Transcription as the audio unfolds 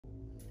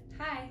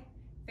Hi,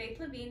 Faith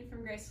Levine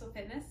from Graceful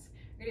Fitness.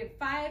 We're gonna do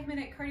a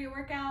 5-minute cardio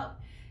workout.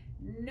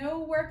 No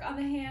work on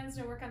the hands,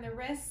 no work on the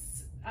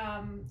wrists,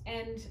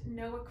 and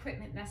no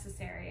equipment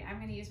necessary. I'm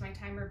gonna use my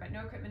timer, but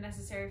no equipment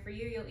necessary for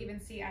you. You'll even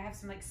see I have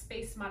some like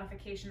space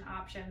modification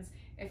options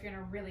if you're in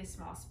a really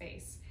small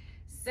space.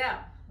 So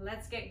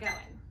let's get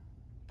going.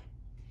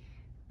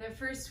 The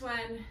first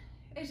one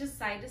is just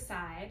side to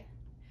side.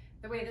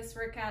 The way this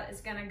workout is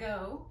gonna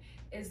go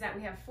is that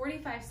we have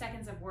 45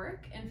 seconds of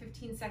work and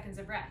 15 seconds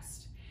of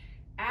rest.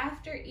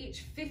 After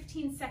each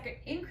 15-second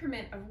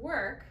increment of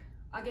work,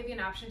 I'll give you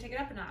an option to take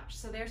it up a notch.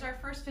 So there's our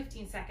first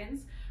 15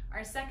 seconds.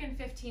 Our second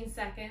 15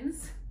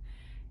 seconds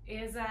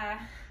is an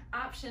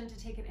option to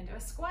take it into a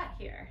squat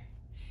here.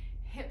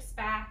 Hips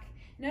back.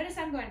 Notice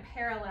I'm going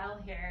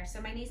parallel here,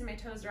 so my knees and my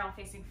toes are all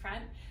facing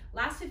front.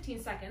 Last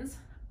 15 seconds,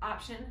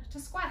 option to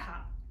squat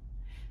hop.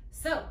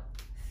 So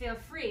feel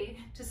free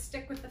to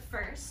stick with the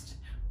first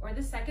or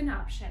the second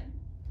option,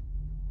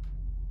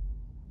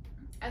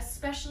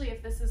 especially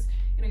if this is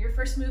your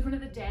first movement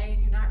of the day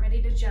and you're not ready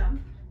to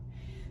jump.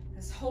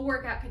 This whole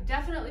workout could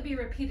definitely be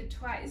repeated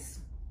twice.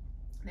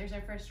 There's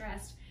our first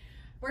rest.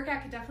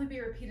 Workout could definitely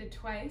be repeated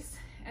twice.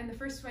 And the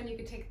first one, you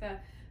could take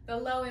the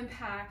low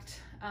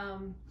impact,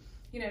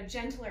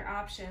 gentler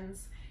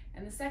options.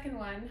 And the second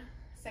one,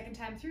 second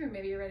time through,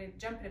 maybe you're ready to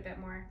jump it a bit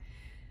more.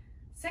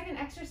 Second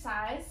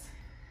exercise,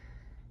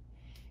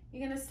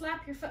 you're gonna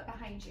slap your foot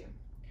behind you.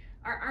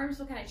 Our arms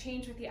will kind of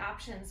change with the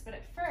options, but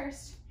at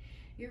first,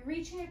 you're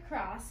reaching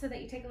across so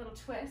that you take a little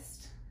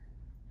twist.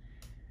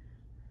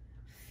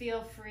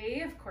 Feel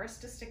free, of course,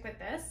 to stick with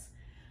this.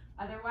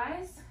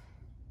 Otherwise,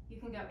 you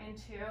can go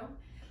into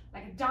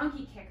like a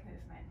donkey kick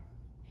movement.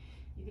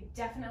 You could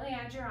definitely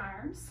add your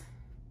arms.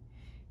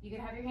 You could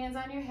have your hands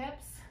on your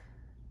hips.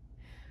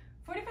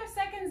 45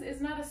 seconds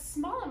is not a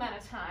small amount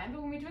of time,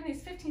 but when we're doing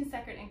these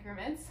 15-second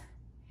increments,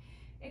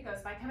 it goes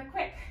by kind of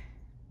quick.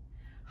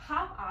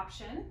 Hop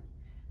option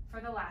for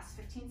the last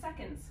 15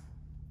 seconds.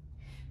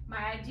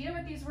 My idea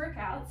with these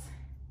workouts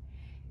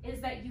is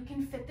that you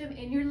can fit them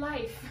in your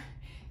life.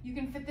 You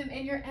can fit them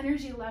in your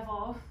energy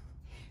level.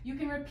 You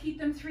can repeat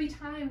them 3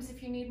 times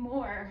if you need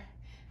more.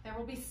 There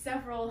will be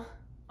several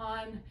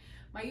on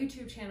my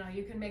YouTube channel.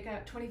 You can make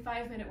a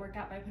 25-minute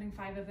workout by putting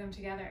 5 of them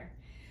together.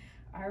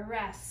 Our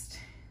rest.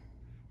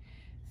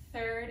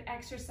 Third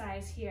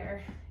exercise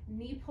here,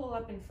 knee pull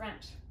up in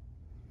front.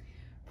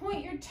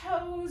 Point your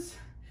toes,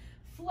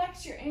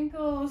 flex your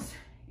ankles,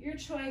 your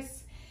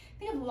choice.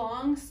 Think of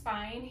long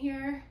spine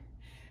here.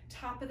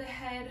 Top of the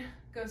head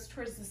goes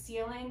towards the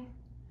ceiling.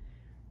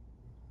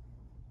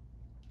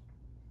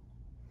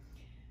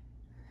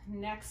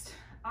 Next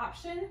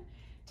option,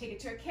 take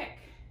it to a kick.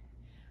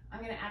 I'm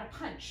gonna add a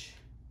punch.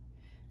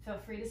 Feel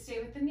free to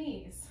stay with the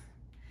knees.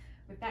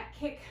 With that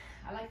kick,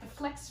 I like the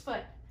flexed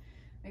foot.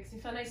 Makes me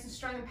feel nice and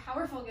strong and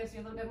powerful, gives me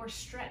a little bit more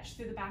stretch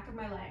through the back of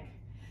my leg.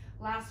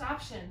 Last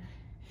option,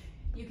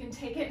 you can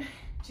take it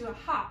to a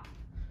hop.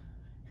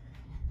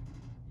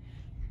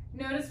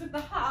 Notice with the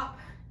hop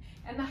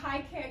and the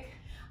high kick,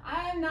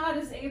 I'm not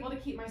as able to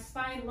keep my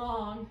spine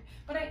long,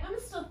 but I am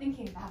still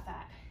thinking about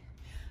that.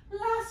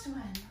 Last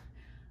one.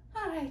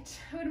 All right,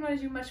 I wouldn't want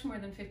to do much more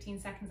than 15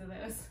 seconds of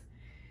those.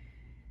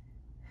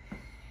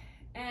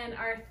 And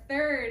our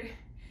third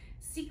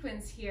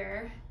sequence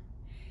here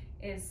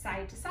is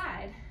side to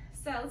side.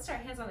 So let's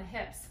start hands on the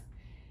hips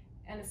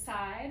and a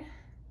side.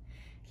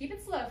 Keep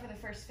it slow for the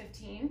first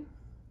 15.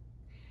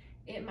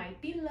 It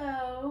might be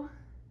low.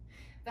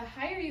 The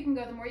higher you can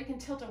go, the more you can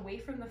tilt away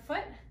from the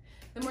foot,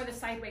 the more the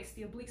sideways,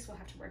 the obliques will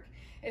have to work.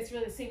 It's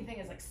really the same thing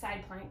as like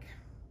side plank.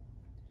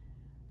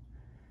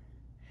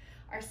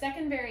 Our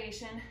second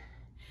variation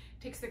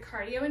takes the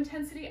cardio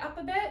intensity up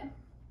a bit,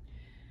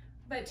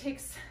 but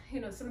takes,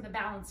 some of the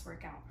balance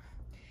work out.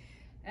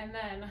 And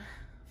then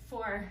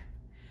for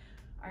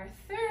our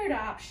third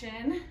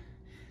option,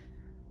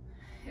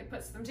 it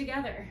puts them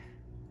together.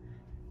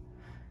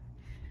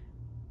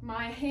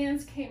 My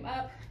hands came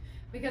up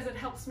because it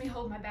helps me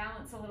hold my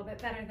balance a little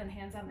bit better than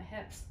hands on the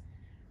hips.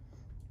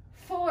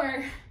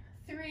 4,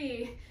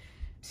 3,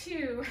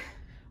 2,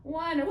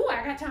 1. Ooh,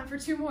 I got time for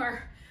 2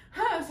 more.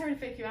 Oh, sorry to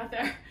fake you out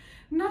there.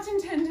 Not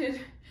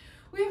intended.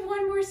 We have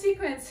 1 more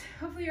sequence.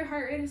 Hopefully your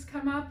heart rate has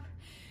come up.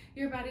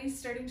 Your body's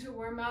starting to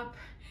warm up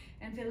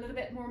and feel a little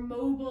bit more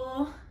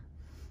mobile.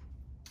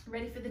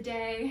 Ready for the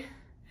day.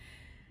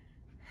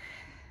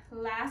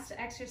 Last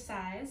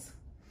exercise,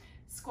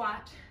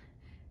 squat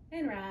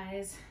and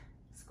rise,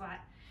 squat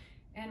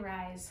and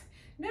rise.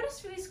 Notice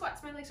for these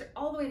squats, my legs are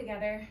all the way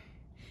together.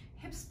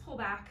 Hips pull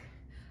back.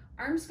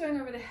 Arms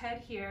going over the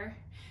head here.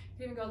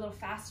 You can even go a little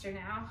faster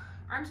now.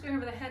 Arms going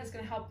over the head is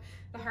going to help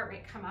the heart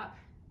rate come up.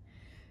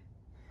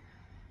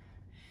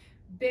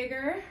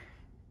 Bigger.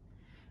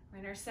 We're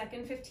in our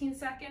second 15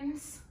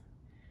 seconds.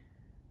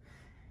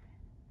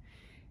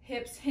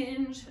 Hips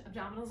hinge,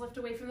 abdominals lift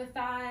away from the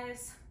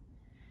thighs.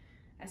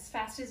 As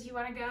fast as you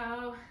want to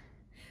go.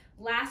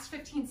 Last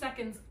 15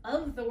 seconds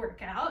of the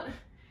workout.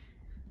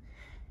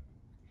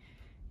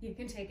 You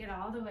can take it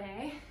all the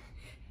way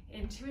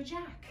into a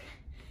jack.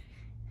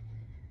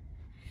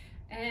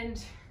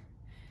 And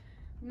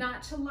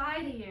not to lie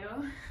to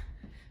you,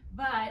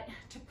 but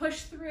to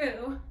push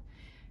through.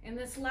 In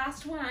this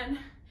last one,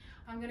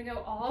 I'm gonna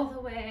go all the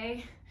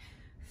way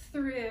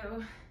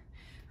through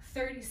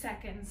 30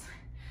 seconds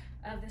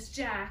of this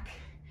jack,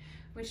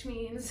 which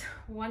means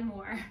one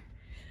more.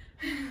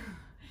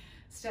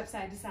 Step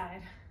side to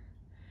side.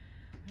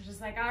 I'm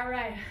just like, all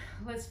right,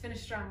 let's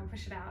finish strong and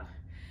push it out.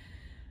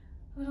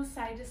 A little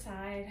side to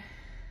side.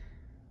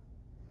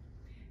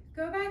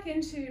 Go back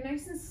into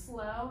nice and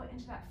slow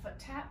into that foot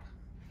tap.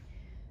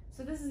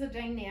 So this is a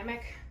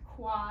dynamic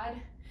quad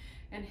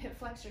and hip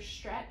flexor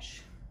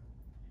stretch.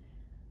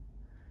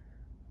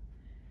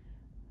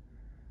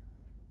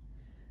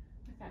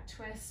 Like that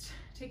twist.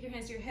 Take your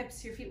hands to your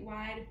hips, your feet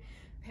wide,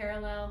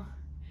 parallel.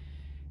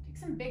 Take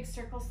some big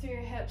circles through your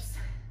hips.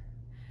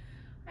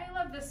 I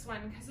love this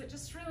one because it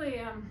just really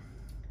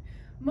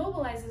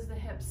mobilizes the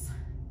hips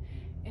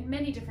in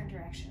many different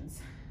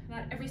directions.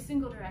 Not every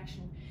single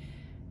direction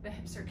the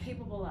hips are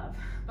capable of,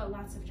 but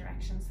lots of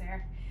directions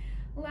there.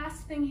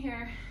 Last thing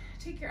here,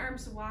 take your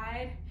arms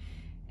wide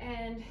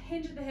and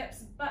hinge at the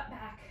hips, butt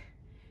back,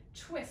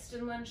 twist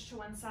and lunge to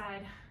one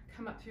side,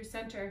 come up through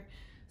center,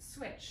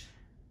 switch.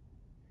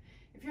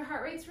 If your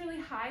heart rate's really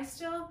high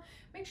still,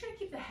 make sure to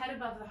keep the head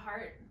above the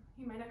heart.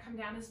 You might not come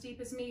down as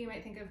deep as me. You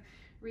might think of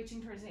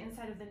reaching towards the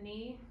inside of the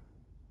knee.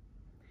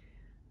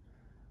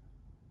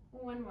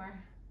 One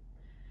more.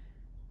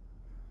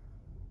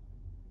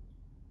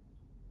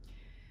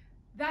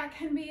 That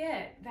can be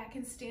it. That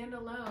can stand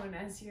alone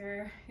as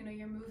your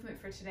movement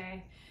for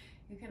today.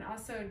 You can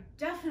also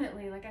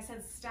definitely, like I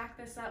said, stack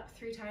this up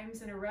 3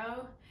 times in a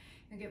row.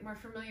 You'll get more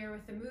familiar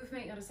with the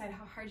movement. You'll decide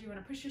how hard you want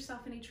to push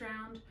yourself in each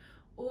round,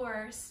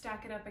 or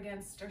stack it up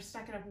against, or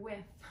stack it up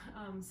with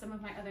some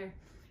of my other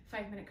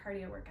 5-minute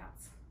cardio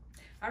workouts.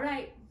 All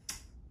right,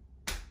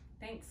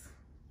 thanks.